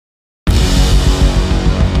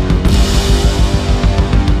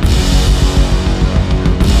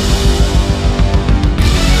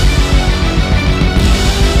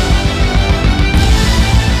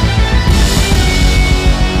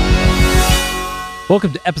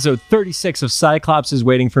Welcome to episode 36 of Cyclops is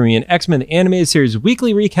Waiting for Me, an X-Men the Animated Series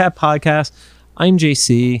weekly recap podcast. I'm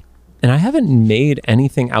JC, and I haven't made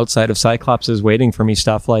anything outside of Cyclops is Waiting for Me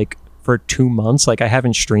stuff like for 2 months. Like I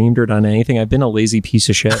haven't streamed or done anything. I've been a lazy piece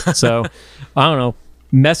of shit. So I don't know.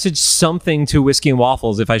 Message something to Whiskey and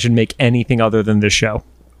Waffles if I should make anything other than this show.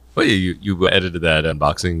 Well, you edited that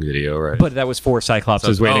unboxing video, right? But that was for Cyclops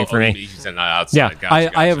is Waiting for Me. You said not outside. Yeah,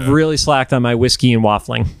 Gotcha. I have really slacked on my whiskey and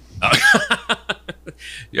waffling.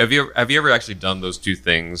 Have you ever actually done those two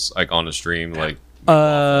things like on a stream, like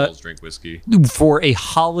waffles, drink whiskey? For a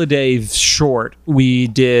holiday short, we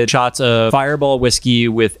did shots of Fireball whiskey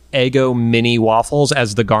with Eggo mini waffles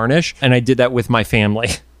as the garnish, and I did that with my family.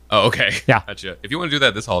 Oh, okay. Yeah. Gotcha. If you want to do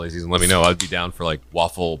that this holiday season, let me know. I'd be down for like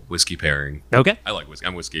waffle whiskey pairing. Okay. I like whiskey.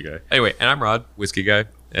 I'm a whiskey guy. Anyway, and I'm Rod, whiskey guy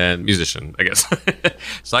and musician, I guess.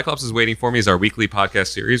 Cyclops is Waiting for Me is our weekly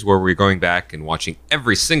podcast series where we're going back and watching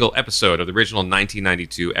every single episode of the original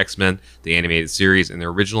 1992 X-Men, the animated series, in their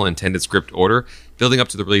original intended script order, building up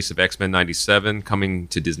to the release of X-Men 97, coming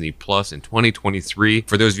to Disney Plus in 2023.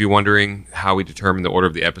 For those of you wondering how we determine the order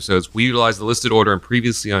of the episodes, we utilize the listed order in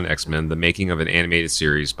Previously on X-Men, the making of an animated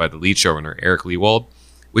series by the lead showrunner Eric Lewald,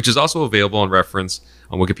 which is also available on reference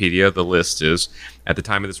on Wikipedia. The list is, at the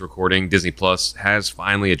time of this recording, Disney Plus has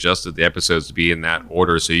finally adjusted the episodes to be in that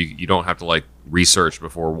order, so you don't have to like research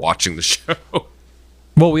before watching the show.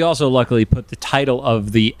 Well, we also luckily put the title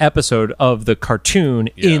of the episode of the cartoon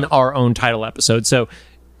in our own title episode. So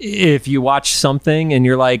if you watch something and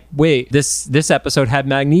you're like, wait, this episode had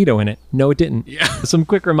Magneto in it. No, it didn't. Yeah. Some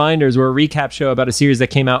quick reminders. We're a recap show about a series that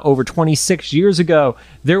came out over 26 years ago.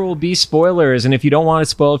 There will be spoilers. And if you don't want it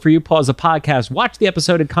spoiled for you, pause the podcast, watch the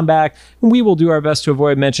episode and come back. And we will do our best to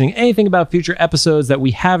avoid mentioning anything about future episodes that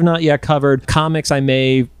we have not yet covered. Comics, I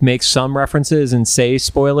may make some references and say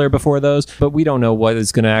spoiler before those, but we don't know what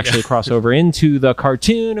is going to actually cross over into the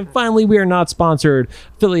cartoon. And finally, we are not sponsored,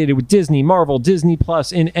 affiliated with Disney, Marvel, Disney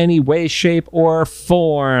Plus in any way, shape, or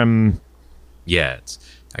form. Yeah,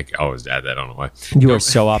 I always add that. I don't know why. You are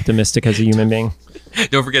so optimistic as a human being.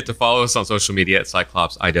 Don't forget to follow us on social media at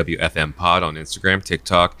Cyclops IWFM Pod on Instagram,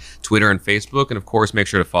 TikTok, Twitter, and Facebook. And of course, make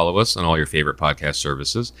sure to follow us on all your favorite podcast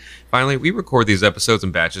services. Finally, we record these episodes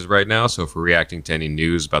in batches right now, so if we're reacting to any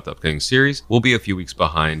news about the upcoming series, we'll be a few weeks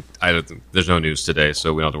behind. There's no news today,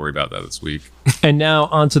 so we don't have to worry about that this week. And now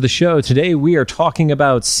onto the show. Today we are talking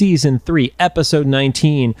about Season 3, Episode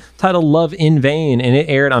 19, titled Love in Vain, and it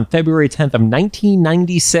aired on February 10th of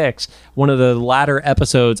 1996, one of the latter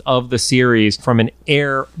episodes of the series from an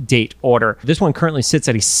air date order. This one currently sits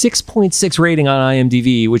at a 6.6 rating on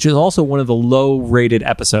IMDb, which is also one of the low-rated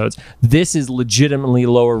episodes. This is legitimately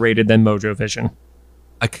lower rated than Mojo Vision.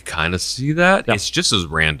 I could kind of see that. Yeah. It's just as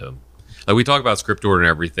random. Like we talk about script order and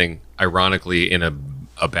everything, ironically, in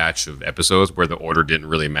a batch of episodes where the order didn't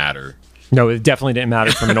really matter. No, it definitely didn't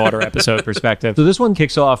matter from an order episode perspective. So this one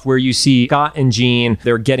kicks off where you see Scott and Jean,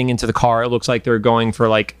 they're getting into the car. It looks like they're going for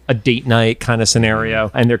like a date night kind of scenario,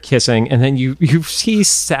 and they're kissing. And then you see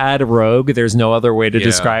sad Rogue, there's no other way to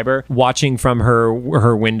describe her, watching from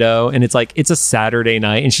her window. And it's like, it's a Saturday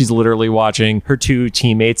night, and she's literally watching her two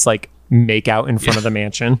teammates like make out in front of the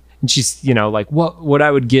mansion. And she's, like, what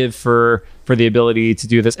I would give for the ability to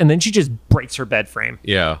do this. And then she just breaks her bed frame.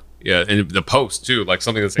 Yeah. Yeah, and the post too, like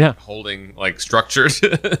something that's like holding like structured.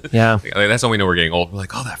 Yeah, like, that's how we know we're getting old. We're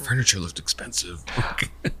like, oh, that furniture looked expensive.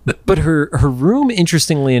 But her room,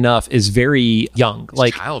 interestingly enough, is very young,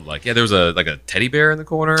 like childlike. Yeah, there was a teddy bear in the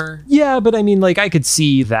corner. Yeah, but I mean, like I could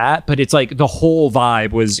see that, but it's like the whole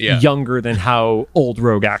vibe was younger than how old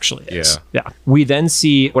Rogue actually is. Yeah. We then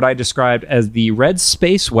see what I described as the red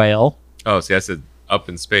space whale. Oh, see, I said up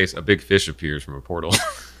in space, a big fish appears from a portal.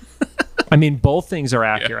 I mean, both things are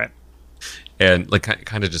accurate. Yeah. And like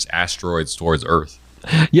kind of just asteroids towards Earth.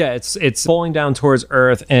 Yeah, it's falling down towards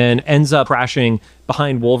Earth and ends up crashing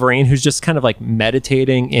behind Wolverine, who's just kind of like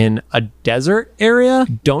meditating in a desert area.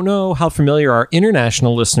 Don't know how familiar our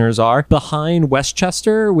international listeners are. Behind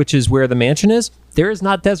Westchester, which is where the mansion is, there is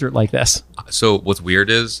not desert like this. So what's weird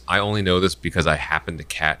is I only know this because I happened to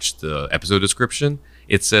catch the episode description.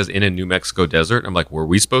 It says in a New Mexico desert. I'm like, were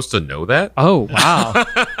we supposed to know that? Oh, wow.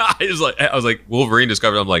 I was like, Wolverine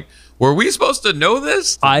discovered. I'm like, were we supposed to know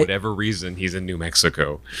this? For whatever reason, he's in New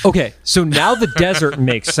Mexico. Okay, so now the desert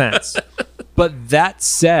makes sense. But that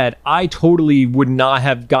said, I totally would not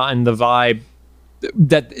have gotten the vibe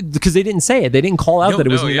that, because they didn't say it. They didn't call out that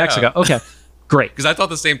it was New Mexico. Okay, great. Because I thought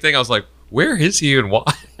the same thing. I was like, where is he and why?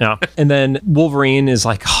 Yeah. And then Wolverine is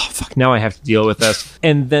like, oh, fuck, now I have to deal with this.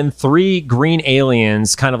 And then 3 green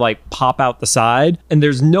aliens kind of like pop out the side. And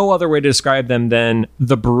there's no other way to describe them than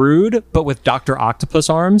the Brood, but with Dr. Octopus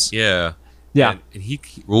arms. Yeah. Yeah. And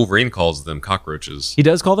Wolverine calls them cockroaches. He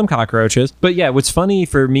does call them cockroaches. But yeah, what's funny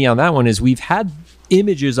for me on that one is we've had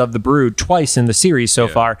images of the Brood twice in the series so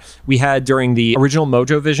far. We had during the original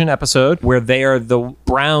Mojo Vision episode where they are the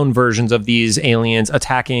brown versions of these aliens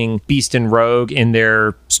attacking Beast and Rogue in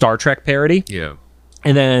their Star Trek parody. Yeah.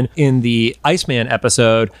 And then in the Iceman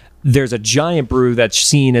episode, there's a giant Brood that's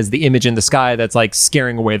seen as the image in the sky that's like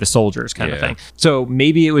scaring away the soldiers kind of thing. So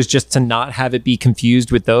maybe it was just to not have it be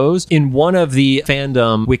confused with those. In one of the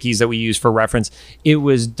fandom wikis that we use for reference, it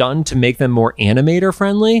was done to make them more animator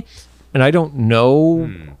friendly. And I don't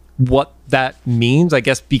know what that means. I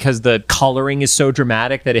guess because the coloring is so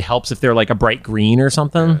dramatic that it helps if they're like a bright green or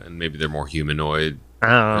something. Yeah, and maybe they're more humanoid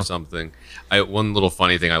or something. One little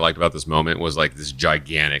funny thing I liked about this moment was like this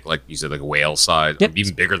gigantic, like you said, like a whale size,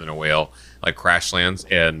 even bigger than a whale, like crash lands,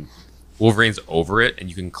 and Wolverine's over it, and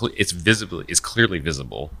you can it's clearly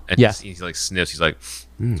visible. And he like sniffs. He's like,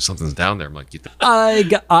 something's down there. I'm like, get the I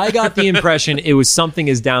got the impression it was something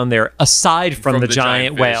is down there aside from the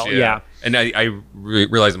giant whale. Fish, yeah. And I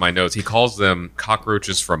realized in my notes, he calls them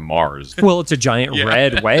cockroaches from Mars. Well, it's a giant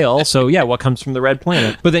red whale. So, yeah, what comes from the red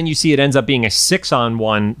planet? But then you see it ends up being a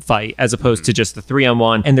 6-on-1 fight as opposed to just the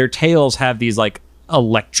 3-on-1. And their tails have these like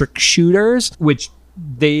electric shooters, which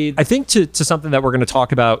I think to something that we're going to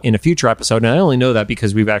talk about in a future episode, and I only know that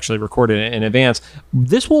because we've actually recorded it in advance,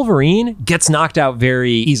 this Wolverine gets knocked out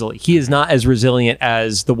very easily. He is not as resilient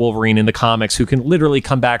as the Wolverine in the comics who can literally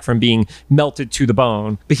come back from being melted to the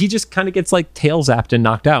bone, but he just kind of gets like tail zapped and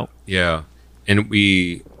knocked out. Yeah. And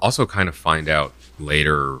we also kind of find out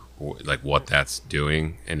later like what that's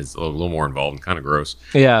doing, and it's a little more involved and kind of gross.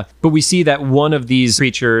 Yeah. But we see that one of these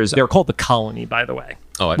creatures, they're called the Colony, by the way.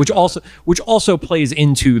 Which also plays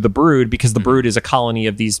into the Brood, because the Brood is a colony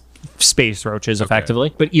of these space roaches,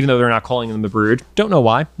 effectively. But even though they're not calling them the Brood, don't know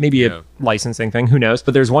why. Maybe a licensing thing. Who knows?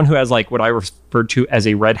 But there's one who has like what I referred to as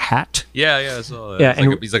a red hat. Yeah, I saw that.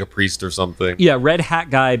 Yeah, he's like a priest or something. Yeah, red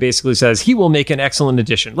hat guy basically says he will make an excellent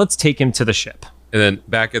addition. Let's take him to the ship. And then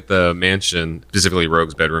back at the mansion, specifically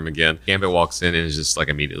Rogue's bedroom again, Gambit walks in and is just like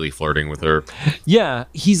immediately flirting with her. Yeah,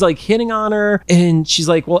 he's like hitting on her, and she's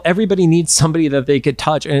like, well, everybody needs somebody that they could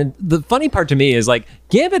touch. And the funny part to me is like,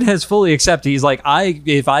 Gambit has fully accepted. He's like,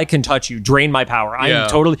 if I can touch you, drain my power. I am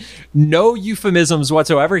totally, no euphemisms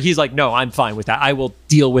whatsoever. He's like, no, I'm fine with that. I will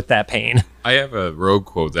deal with that pain. I have a Rogue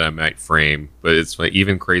quote that I might frame, but it's like,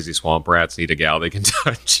 even crazy swamp rats need a gal they can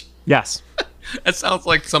touch. Yes. That sounds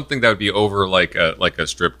like something that would be over like a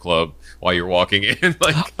strip club while you're walking in.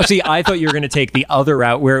 Like, see, I thought you were going to take the other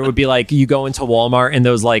route where it would be like you go into Walmart and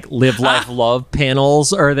those like live, laugh, love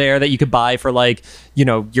panels are there that you could buy for like, you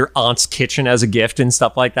know, your aunt's kitchen as a gift and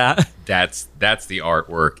stuff like that. That's the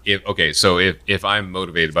artwork. If I'm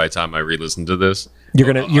motivated by the time I re-listen to this,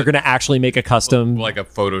 you're gonna actually make a custom like a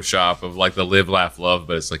Photoshop of like the live, laugh, love,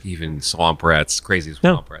 but it's like even swamp rats, crazy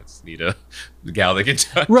swamp rats need a gal they can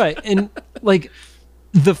touch. Right. And like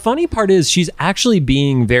the funny part is she's actually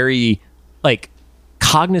being very like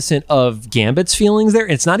cognizant of Gambit's feelings there.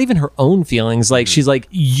 It's not even her own feelings. Like she's like,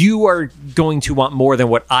 you are going to want more than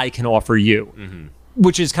what I can offer you,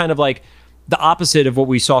 which is kind of like the opposite of what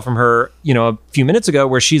we saw from her, you know, a few minutes ago,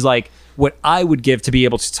 where she's like, what I would give to be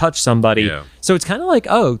able to touch somebody. Yeah. So it's kind of like,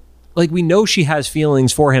 oh, like we know she has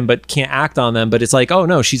feelings for him, but can't act on them. But it's like, oh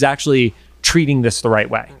no, she's actually treating this the right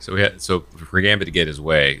way. So for Gambit to get his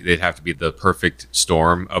way, they'd have to be the perfect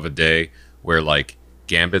storm of a day where like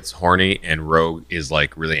Gambit's horny and Rogue is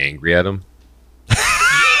like really angry at him.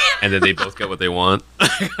 And then they both get what they want.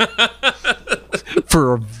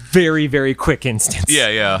 For a very, very quick instance.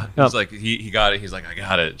 Yeah. He's like, he got it. He's like, I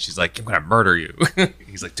got it. She's like, I'm going to murder you.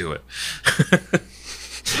 He's like, do it.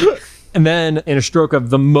 And then in a stroke of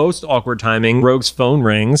the most awkward timing, Rogue's phone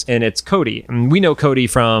rings and it's Cody. And we know Cody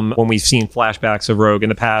from when we've seen flashbacks of Rogue in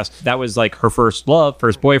the past. That was like her first love,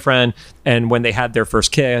 first boyfriend. And when they had their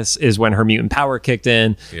first kiss is when her mutant power kicked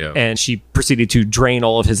in. Yeah. And she proceeded to drain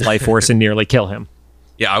all of his life force and nearly kill him.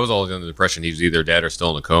 Yeah, I was always under the impression he was either dead or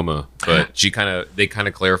still in a coma. But they kind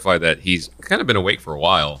of clarified that he's kind of been awake for a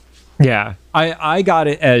while. Yeah, I got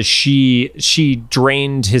it as she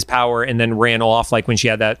drained his power and then ran off, like when she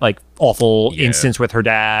had that like awful instance with her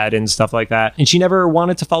dad and stuff like that. And she never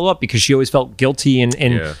wanted to follow up because she always felt guilty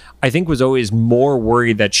and I think was always more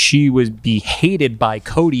worried that she would be hated by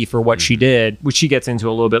Cody for what she did, which she gets into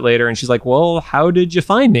a little bit later. And she's like, well, how did you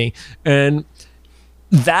find me? And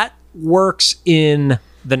that works in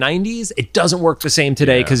the 90s. It doesn't work the same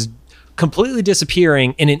today because completely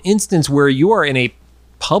disappearing in an instance where you are in a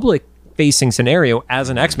public facing scenario as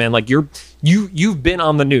an X-Man. Like you've been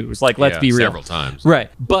on the news. Like, let's be real. Several times. Right.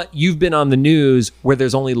 But you've been on the news where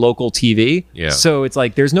there's only local TV. Yeah. So it's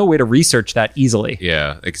like there's no way to research that easily.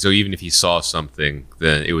 Yeah. Like, so even if he saw something,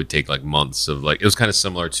 then it would take like months of like, it was kind of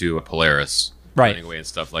similar to Polaris. Right. Running away and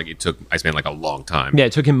stuff. Like, it took Iceman like a long time. Yeah,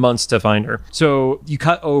 it took him months to find her. So you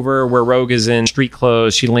cut over where Rogue is in street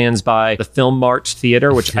clothes. She lands by the Film Mart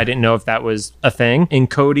Theater, which I didn't know if that was a thing. And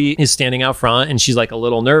Cody is standing out front, and she's like a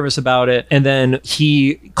little nervous about it. And then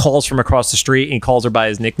he calls from across the street, and he calls her by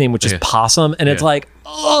his nickname, which is Possum. And it's like,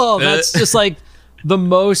 oh, that's just like the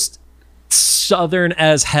most Southern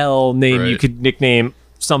as hell name you could nickname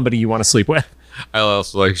somebody you want to sleep with. I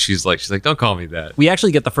also like she's like don't call me that. We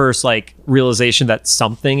actually get the first like realization that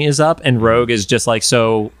something is up, and Rogue is just like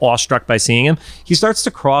so awestruck by seeing him. He starts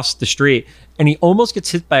to cross the street, and he almost gets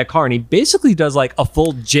hit by a car, and he basically does like a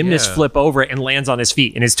full gymnast flip over it and lands on his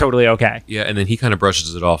feet and is totally okay. Yeah, and then he kind of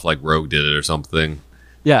brushes it off like Rogue did it or something.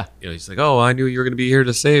 Yeah. You know, he's like, oh, I knew you were going to be here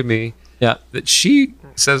to save me. Yeah. That she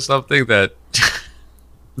says something that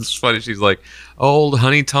it's funny. She's like, old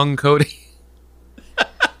honey tongue Cody.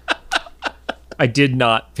 I did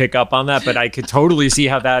not pick up on that, but I could totally see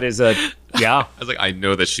how that is a, yeah. I was like, I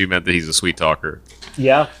know that she meant that he's a sweet talker.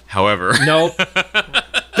 Yeah. However. Nope.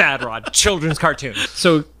 Bad Rod. Children's cartoon.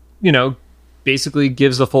 So, you know, basically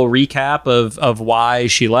gives the full recap of why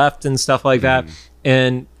she left and stuff like that.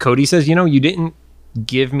 And Cody says, you know, you didn't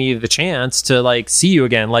give me the chance to like see you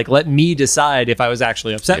again. Like, let me decide if I was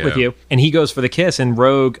actually upset with you. And he goes for the kiss, and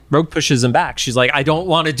Rogue pushes him back. She's like, I don't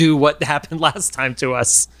want to do what happened last time to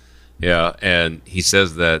us. Yeah, and he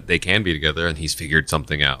says that they can be together, and he's figured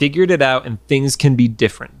something out. Figured it out, and things can be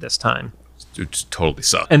different this time. It totally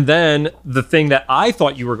sucks. And then the thing that I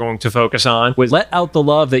thought you were going to focus on was let out the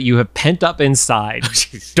love that you have pent up inside.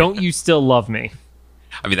 Don't you still love me?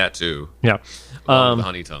 I mean, that too. Yeah. The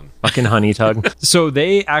honey tongue. Fucking honey tongue. So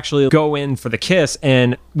they actually go in for the kiss,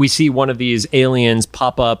 and we see one of these aliens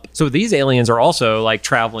pop up. So these aliens are also like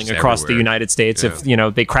traveling Just across everywhere. the United States. If, you know,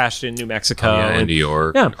 they crashed in New Mexico. And New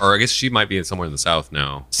York. Yeah. Or I guess she might be somewhere in the South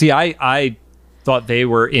now. See, I thought they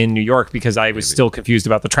were in New York because I was still confused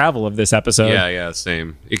about the travel of this episode. Yeah,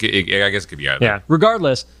 same. I guess it could be either. Yeah.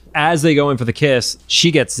 Regardless, as they go in for the kiss,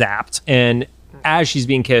 she gets zapped, and as she's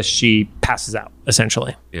being kissed, she passes out,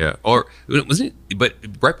 essentially. Yeah. Or wasn't it? But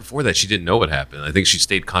right before that, she didn't know what happened. I think she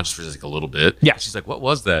stayed conscious for just like a little bit. Yeah. She's like, "What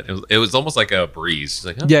was that?" It was almost like a breeze. She's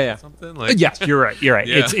like, oh, Yeah. something like. Yes, you're right. You're right.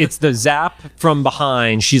 Yeah. It's the zap from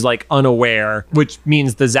behind. She's like unaware, which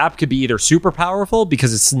means the zap could be either super powerful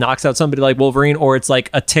because it knocks out somebody like Wolverine, or it's like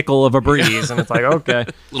a tickle of a breeze, and it's like, okay.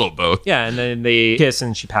 A little both. Yeah, and then they kiss,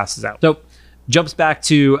 and she passes out. So jumps back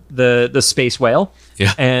to the space whale.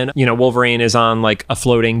 Yeah. And, you know, Wolverine is on like a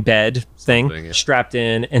floating bed thing, strapped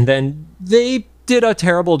in. And then they did a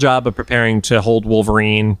terrible job of preparing to hold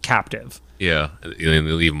Wolverine captive. Yeah. And they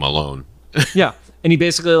leave him alone. Yeah. And he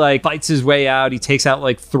basically like fights his way out. He takes out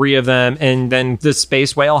like 3 of them. And then the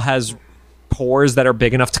space whale has pores that are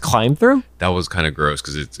big enough to climb through. That was kind of gross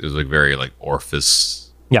because it was like very like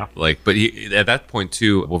orifice. Yeah. Like, but at that point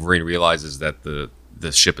too, Wolverine realizes that the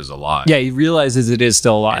ship is alive. Yeah. He realizes it is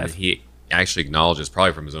still alive. And he actually acknowledges,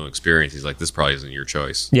 probably from his own experience, he's like, this probably isn't your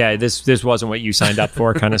choice. Yeah, this wasn't what you signed up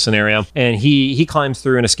for kind of scenario. And he climbs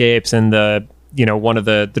through and escapes, and one of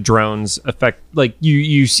the drones affect, like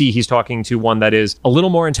you see he's talking to one that is a little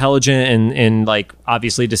more intelligent and like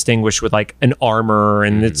obviously distinguished with like an armor,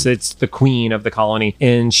 and it's the queen of the colony,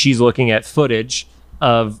 and she's looking at footage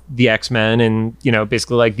of the X-Men, and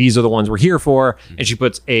basically like, these are the ones we're here for, and she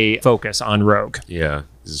puts a focus on Rogue. Yeah,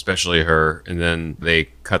 especially her. And then they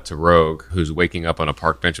cut to Rogue, who's waking up on a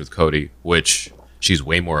park bench with Cody, which she's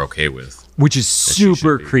way more okay with. Which is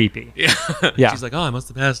super creepy. Yeah. Yeah. She's like, oh, I must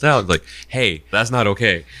have passed out. Like, hey, that's not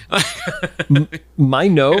okay. My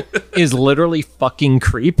note is literally fucking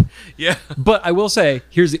creep. Yeah. But I will say,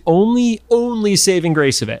 here's the only saving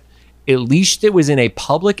grace of it. At least it was in a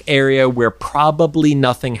public area where probably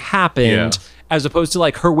nothing happened, as opposed to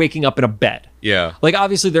like her waking up in a bed. Yeah. Like,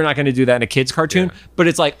 obviously they're not going to do that in a kid's cartoon, but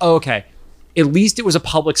it's like, oh, okay, at least it was a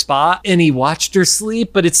public spot and he watched her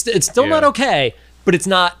sleep, but it's still not okay. But it's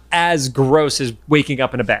not as gross as waking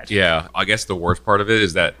up in a bed. Yeah. I guess the worst part of it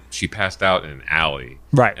is that she passed out in an alley.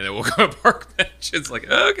 Right. And then woke up on a park bench. It's like,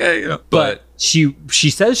 okay. But she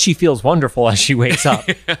says she feels wonderful as she wakes up.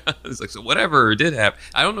 It's like, so whatever did happen.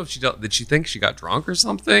 I don't know if did she think she got drunk or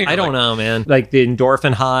something? I don't know, man. Like the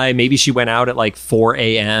endorphin high, maybe she went out at like 4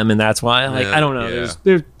 a.m. and that's why. Like, I don't know.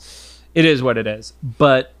 Yeah. It is what it is.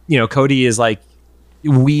 But, Cody is like,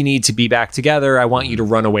 we need to be back together. I want you to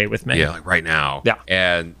run away with me. Yeah, like right now. Yeah.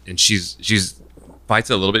 And she's fights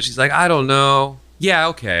it a little bit. She's like, I don't know. yeah,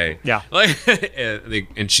 okay. Yeah. Like,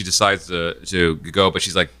 and she decides to go, but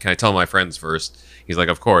she's like, can I tell my friends first? He's like,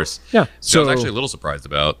 of course. Yeah. So I was actually a little surprised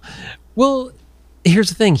about. Well, here's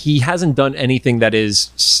the thing. He hasn't done anything that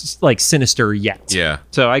is like sinister yet. Yeah.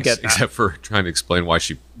 So I get that. Except for trying to explain why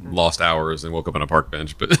she lost hours and woke up on a park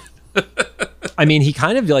bench. But I mean, he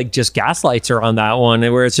kind of like just gaslights her on that one,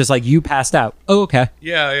 where it's just like, you passed out. Oh, okay.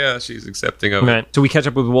 yeah, she's accepting of Right. it. So we catch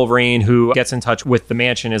up with Wolverine, who gets in touch with the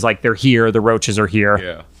mansion, is like, they're here. The roaches are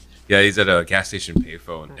here. Yeah, he's at a gas station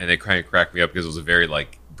payphone, and it kind of cracked me up because it was a very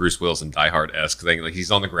like Bruce Willis and Die Hard-esque thing. Like,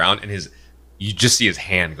 he's on the ground and you just see his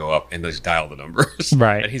hand go up and just dial the numbers.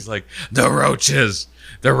 Right. And he's like, the roaches,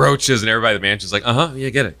 and everybody at the mansion's like, yeah,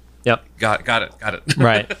 get it. Yep. Got it.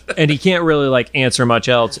 Right. And he can't really like answer much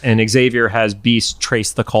else. And Xavier has Beast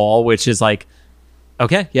trace the call, which is like,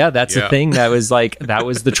 okay, yeah, that's a thing. That was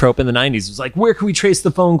the trope in the 90s. It was like, where can we trace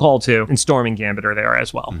the phone call to? And Storm and Gambit are there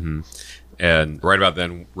as well. Mm-hmm. And right about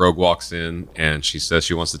then, Rogue walks in and she says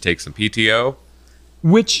she wants to take some PTO.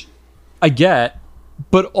 Which I get,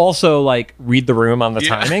 but also like read the room on the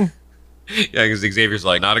timing. Yeah, because Xavier's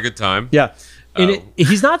like, not a good time. Yeah. And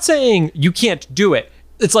he's not saying you can't do it.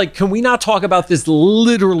 It's like, can we not talk about this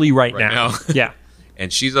literally right now? Yeah.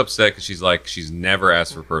 And she's upset because she's like, she's never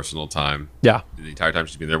asked for personal time. Yeah. The entire time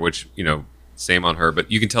she's been there, which, same on her.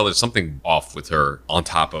 But you can tell there's something off with her on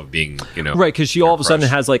top of being, Right, because she all of a sudden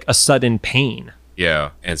has like a sudden pain.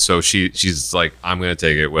 Yeah. And so she's like, I'm going to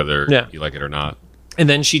take it whether you like it or not. And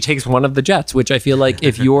then she takes one of the jets, which I feel like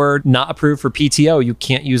if you're not approved for PTO, you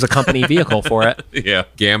can't use a company vehicle for it. Yeah.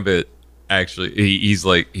 Gambit. Actually, he's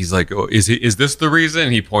like, oh, is this the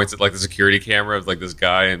reason? He points at like the security camera of like this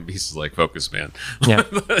guy, and he's just like, focus, man. Yeah,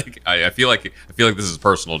 like, I feel like this is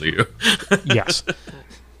personal to you. Yes,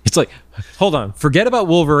 it's like, hold on, forget about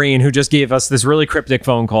Wolverine, who just gave us this really cryptic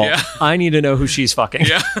phone call. Yeah. I need to know who she's fucking.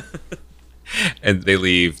 Yeah, and they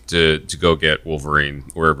leave to go get Wolverine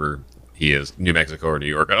wherever he is, New Mexico or New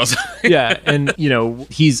York. Yeah, and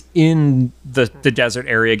he's in the desert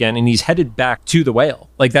area again, and he's headed back to the whale.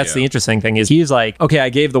 Like, that's the interesting thing, is he's like, okay, I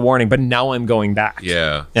gave the warning, but now I'm going back.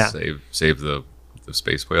 Yeah. Save the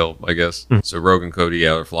space whale, I guess. Mm-hmm. So Rogue and Cody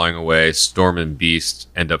are flying away. Storm and Beast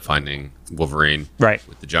end up finding Wolverine, right,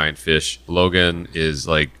 with the giant fish. Logan is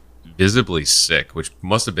like visibly sick, which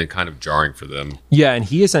must have been kind of jarring for them. Yeah, and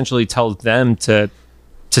he essentially tells them to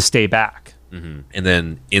stay back. Mm-hmm. And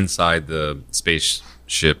then inside the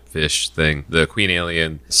spaceship fish thing, the Queen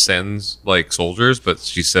Alien sends like soldiers, but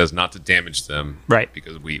she says not to damage them, right?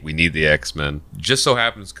 Because we need the X-Men. Just so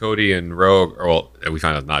happens Cody and Rogue, we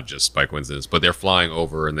find out not just by coincidence, but they're flying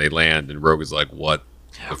over and they land, and Rogue is like, "What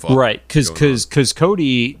the fuck?" Right? Because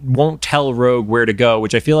Cody won't tell Rogue where to go,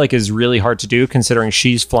 which I feel like is really hard to do considering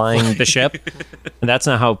she's flying the ship, and that's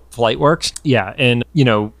not how flight works. Yeah, and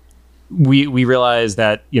we realize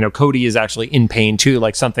that Cody is actually in pain too,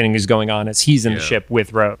 like something is going on as he's in the ship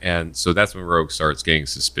with Rogue. And so that's when Rogue starts getting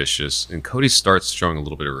suspicious, and Cody starts showing a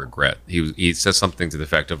little bit of regret. He says something to the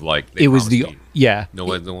effect of like, it was no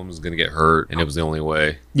one was gonna get hurt, and it was the only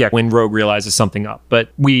way. Yeah, when Rogue realizes something up. But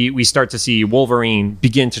we start to see Wolverine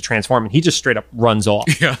begin to transform, and he just straight up runs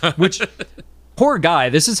off. Yeah. Which, poor guy,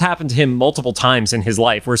 this has happened to him multiple times in his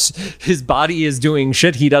life, where his body is doing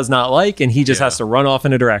shit he does not like, and he just has to run off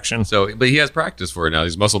in a direction. So, but he has practice for it now.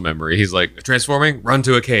 He's muscle memory. He's like, transforming, run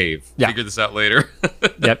to a cave. Yeah. Figure this out later.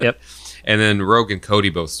 Yep. And then Rogue and Cody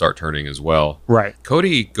both start turning as well. Right.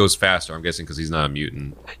 Cody goes faster, I'm guessing, because he's not a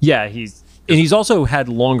mutant. Yeah, he's also had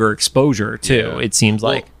longer exposure too. Yeah. It seems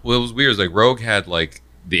like. Well, it was weird. It's like Rogue had like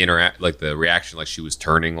the reaction, like she was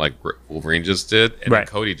turning like Wolverine just did, and then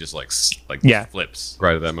Cody just flips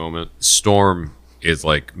right at that moment. Storm is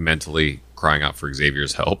like mentally crying out for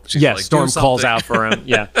Xavier's help. She's like, Storm calls out for him.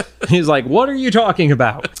 Yeah, he's like, "What are you talking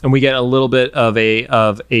about?" And we get a little bit of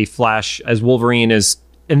a flash as Wolverine is.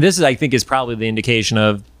 And this I think is probably the indication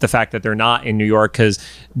of the fact that they're not in New York, because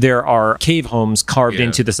there are cave homes carved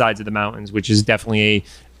into the sides of the mountains, which is definitely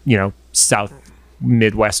a South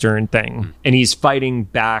Midwestern thing. And he's fighting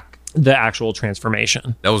back the actual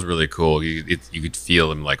transformation. That was really cool. You could feel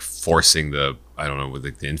him like forcing the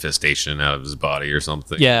infestation out of his body or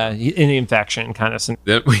something. Yeah, an infection kind of.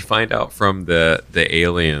 Then we find out from the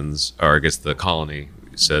aliens, or I guess the colony,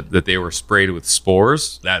 said that they were sprayed with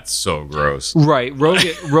spores. That's so gross. Right.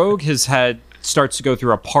 Rogue starts to go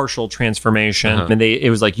through a partial transformation, and it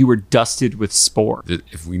was like you were dusted with spore.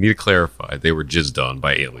 If we need to clarify, they were jizzed on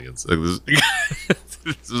by aliens. Like,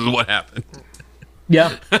 this is what happened.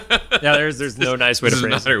 Yeah. Yeah, there's no nice way to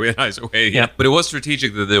phrase not it. a really nice way. Yeah. But it was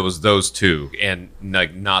strategic that there was those two and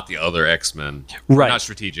like not the other X-Men. Right. Not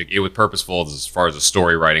strategic. It was purposeful as far as the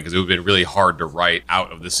story writing because it would have been really hard to write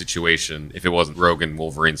out of the situation if it wasn't Rogue and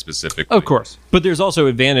Wolverine specifically. Of course. But there's also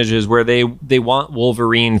advantages where they want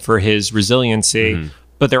Wolverine for his resiliency,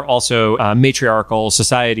 but they're also a matriarchal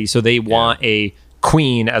society, so they want a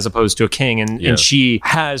queen as opposed to a king, and she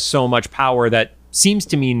has so much power that seems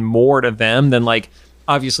to mean more to them than like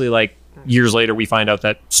obviously like years later we find out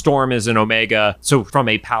that Storm is an Omega, so from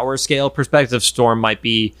a power scale perspective Storm might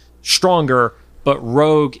be stronger, but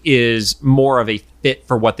Rogue is more of a fit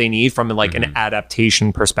for what they need from like an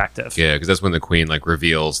adaptation perspective. Yeah, because that's when the Queen like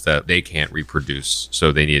reveals that they can't reproduce,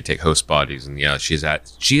 so they need to take host bodies. And she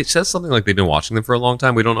says something like they've been watching them for a long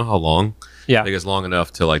time. We don't know how long. Yeah, I think it's long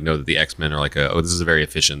enough to like know that the X-Men are like, this is a very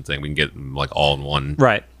efficient thing. We can get them like all in one.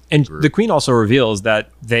 Right. And the Queen also reveals that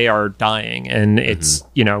they are dying, and it's,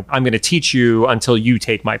 I'm going to teach you until you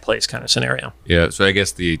take my place kind of scenario. Yeah, so I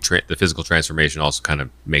guess the physical transformation also kind of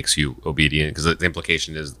makes you obedient, because the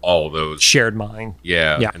implication is all of those... Shared mind.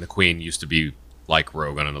 Yeah, and the Queen used to be like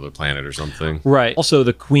Rogue on another planet or something. Right. Also,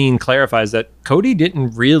 the Queen clarifies that Cody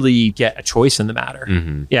didn't really get a choice in the matter.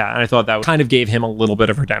 Yeah, and I thought that kind of gave him a little bit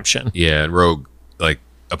of redemption. Yeah, and Rogue, like,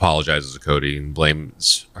 apologizes to Cody and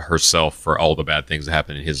blames herself for all the bad things that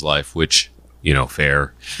happened in his life, which,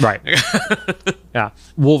 fair. Right. Yeah.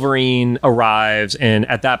 Wolverine arrives, and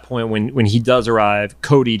at that point, when he does arrive,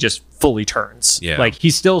 Cody just fully turns. Yeah. Like,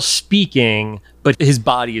 he's still speaking, but his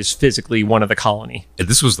body is physically one of the colony. And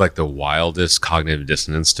this was like the wildest cognitive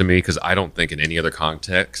dissonance to me, because I don't think in any other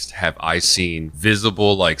context have I seen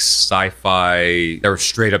visible like sci-fi that were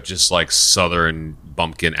straight up just like Southern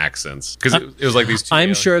bumpkin accents, because it was like these two.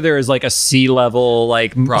 I'm sure there is like a C-level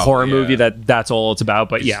like horror movie that's all it's about,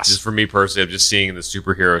 but yes. Just for me personally, I'm just seeing in the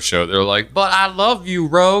superhero show, they're like, but I love you,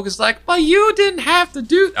 Rogue. It's like, but you didn't have to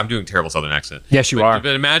do... I'm doing a terrible Southern accent. Yes, you are.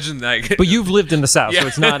 But imagine that. But you've lived in the South, so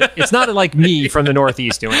it's not like me from the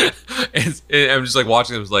Northeast doing it. I'm just like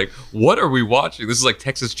watching it. I was like, what are we watching? This is like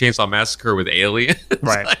Texas Chainsaw Massacre with aliens.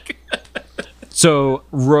 Right. So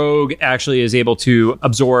Rogue actually is able to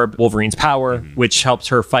absorb Wolverine's power, which helps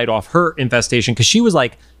her fight off her infestation, because she was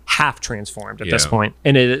like half transformed at this point,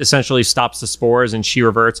 and it essentially stops the spores and she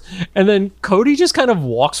reverts. And then Cody just kind of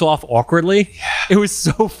walks off awkwardly. It was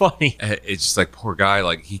so funny. It's just like, poor guy,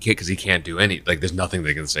 like he can't, because he can't do any, like there's nothing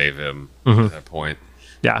that can save him at that point.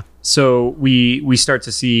 Yeah. So we start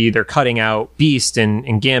to see they're cutting out Beast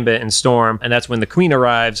and Gambit and Storm, and that's when the Queen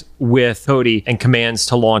arrives with Cody and commands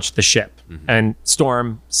to launch the ship. And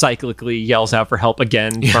Storm cyclically yells out for help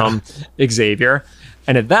again from Xavier.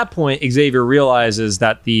 And at that point, Xavier realizes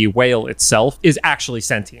that the whale itself is actually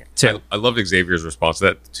sentient too. I loved Xavier's response to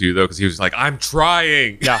that too, though, because he was like, I'm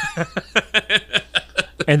trying. Yeah.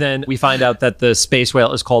 And then we find out that the space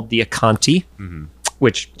whale is called the Akanti.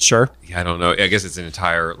 Which, sure. Yeah, I don't know. I guess it's an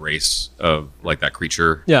entire race of like that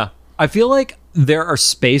creature. Yeah. I feel like there are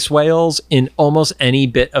space whales in almost any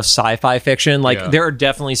bit of sci-fi fiction. Like there are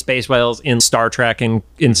definitely space whales in Star Trek and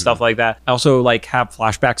stuff like that. I also like have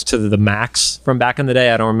flashbacks to the Max from back in the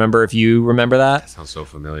day. I don't remember if you remember that. That sounds so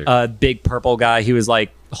familiar. Big purple guy. He was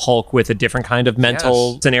like Hulk with a different kind of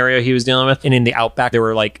mental scenario he was dealing with. And in the outback, there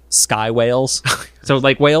were like sky whales. So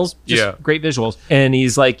like whales, just great visuals. And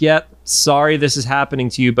he's like, sorry this is happening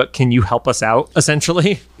to you, but can you help us out,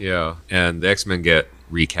 essentially? Yeah. And the X-Men get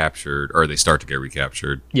recaptured, or they start to get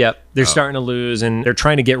recaptured. Yep. They're starting to lose, and they're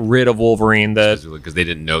trying to get rid of Wolverine. Because they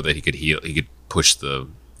didn't know that he could heal. He could push the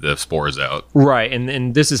spores out. Right.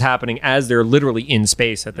 And this is happening as they're literally in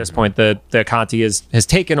space at this point. The Akanti has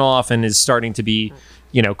taken off and is starting to be,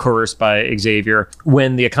 coerced by Xavier.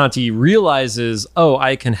 When the Akanti realizes,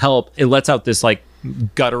 I can help, it lets out this like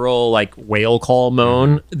guttural like whale call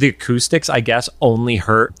moan. The acoustics, I guess, only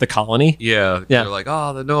hurt the colony. Yeah. They're like,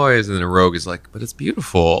 the noise. And then Rogue is like, but it's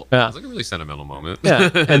beautiful. Yeah. It's like a really sentimental moment.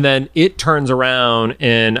 Yeah. And then it turns around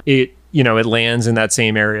and it lands in that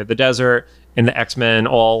same area of the desert, and the X-Men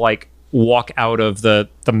all like walk out of the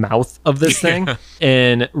mouth of this thing.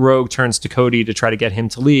 And Rogue turns to Cody to try to get him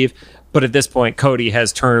to leave. But at this point, Cody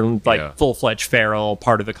has turned like full-fledged feral,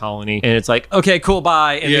 part of the colony. And it's like, okay, cool,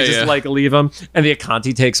 bye. And they just like leave him. And the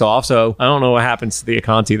Akanti takes off. So I don't know what happens to the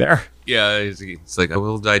Akanti there. Yeah, it's like, I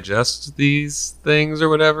will digest these things or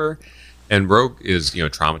whatever. And Rogue is,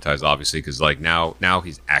 traumatized, obviously, because like now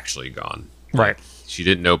he's actually gone. Right. Like, she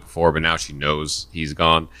didn't know before, but now she knows he's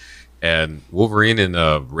gone. And Wolverine, in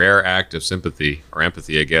a rare act of sympathy or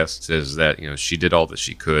empathy, I guess, says that, she did all that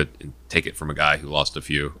she could and take it from a guy who lost a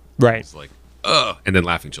few. Right. It's like, and then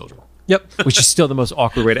laughing children. Yep, which is still the most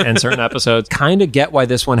awkward way to end certain episodes. Kind of get why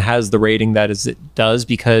this one has the rating that is it does,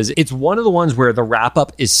 because it's one of the ones where the wrap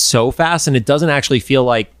up is so fast and it doesn't actually feel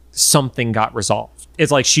like something got resolved.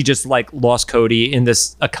 It's like she just like lost Cody, and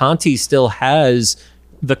this Akanti still has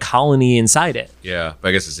the colony inside it. Yeah, but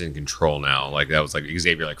I guess it's in control now. Like that was like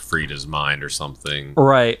Xavier like freed his mind or something.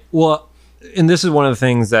 Right. Well, and this is one of the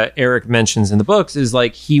things that Eric mentions in the books is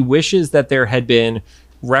like he wishes that there had been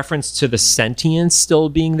reference to the sentience still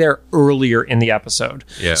being there earlier in the episode.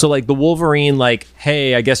 Yeah. So like the Wolverine, like,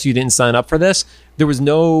 hey, I guess you didn't sign up for this. There was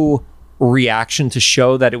no reaction to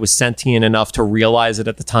show that it was sentient enough to realize it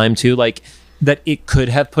at the time too. Like that it could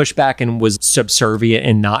have pushed back and was subservient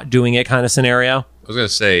and not doing it kind of scenario. I was going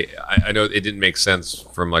to say, I know it didn't make sense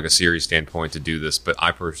from like a series standpoint to do this, but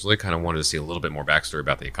I personally kind of wanted to see a little bit more backstory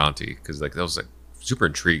about the Akanti, because like that was like super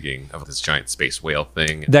intriguing of this giant space whale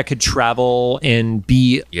thing that could travel and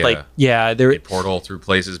be there portal through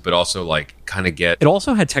places, but also like kind of get it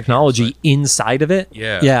also had technology inside of it.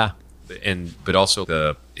 But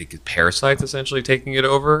also parasites essentially taking it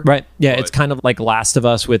over, right? Yeah, it's kind of like Last of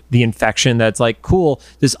Us with the infection. That's like, cool,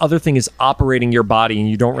 this other thing is operating your body and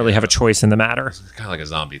you don't really have a choice in the matter. It's kind of like a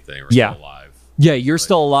zombie thing. We're still alive. Yeah, you're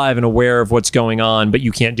still alive and aware of what's going on, but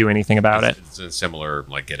you can't do anything about it. It's a similar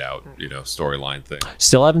like Get Out, storyline thing.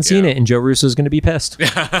 Still haven't seen it, and Joe Russo's going to be pissed.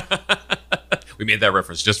 We made that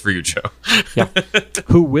reference just for you, Joe. Yeah.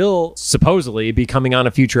 Who will supposedly be coming on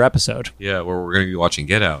a future episode. Yeah, where we're going to be watching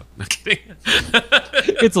Get Out. No kidding.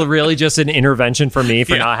 It's really just an intervention for me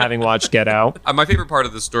for not having watched Get Out. My favorite part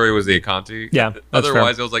of the story was the Akanti. Yeah.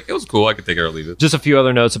 Otherwise, I was like, it was cool. I could take it or leave it. Just a few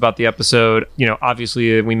other notes about the episode.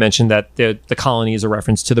 Obviously, we mentioned that the colony is a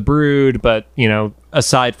reference to the Brood, but,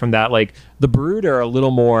 aside from that, like the Brood are a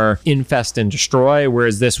little more infest and destroy,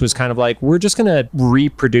 whereas this was kind of like, we're just going to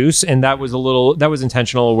reproduce. And that was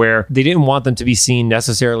intentional, where they didn't want them to be seen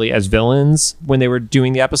necessarily as villains when they were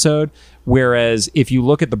doing the episode. Whereas if you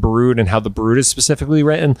look at the Brood and how the Brood is specifically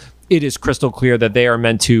written, it is crystal clear that they are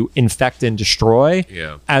meant to infect and destroy,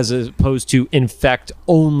 as opposed to infect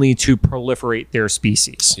only to proliferate their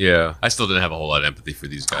species. Yeah. I still didn't have a whole lot of empathy for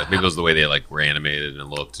these guys. Maybe it was the way they like were animated and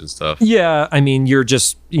looked and stuff. Yeah. I mean, you're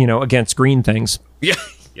just, against green things. Yeah.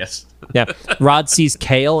 Yes. Yeah. Rod sees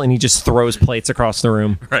kale and he just throws plates across the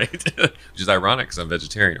room. Right. Which is ironic because I'm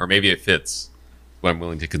vegetarian. Or maybe it fits what I'm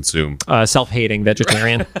willing to consume. Self-hating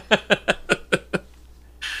vegetarian.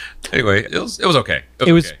 Anyway, it was okay.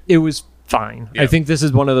 It was fine. Yeah. I think this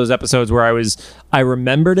is one of those episodes where I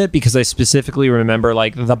remembered it because I specifically remember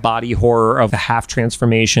like the body horror of the half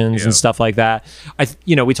transformations and stuff like that.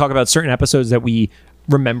 We talk about certain episodes that we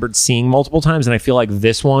remembered seeing multiple times, and I feel like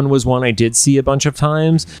this one was one I did see a bunch of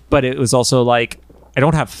times, but it was also like, I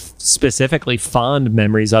don't have specifically fond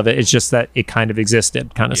memories of it. It's just that it kind of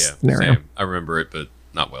existed kind of scenario. Same. I remember it, but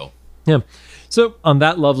not well. Yeah. So on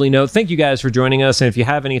that lovely note, thank you guys for joining us. And if you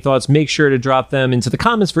have any thoughts, make sure to drop them into the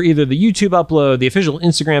comments for either the YouTube upload, the official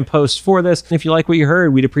Instagram post for this. And if you like what you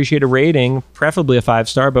heard, we'd appreciate a rating, preferably a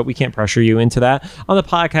 5-star, but we can't pressure you into that, on the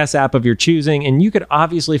podcast app of your choosing. And you could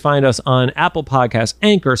obviously find us on Apple Podcasts,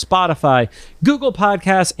 Anchor, Spotify, Google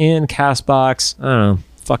Podcasts, and CastBox. I don't know.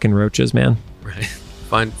 Fucking roaches, man. Right.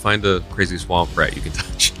 Find a crazy swamp rat you can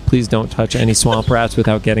touch. Please don't touch any swamp rats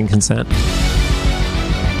without getting consent.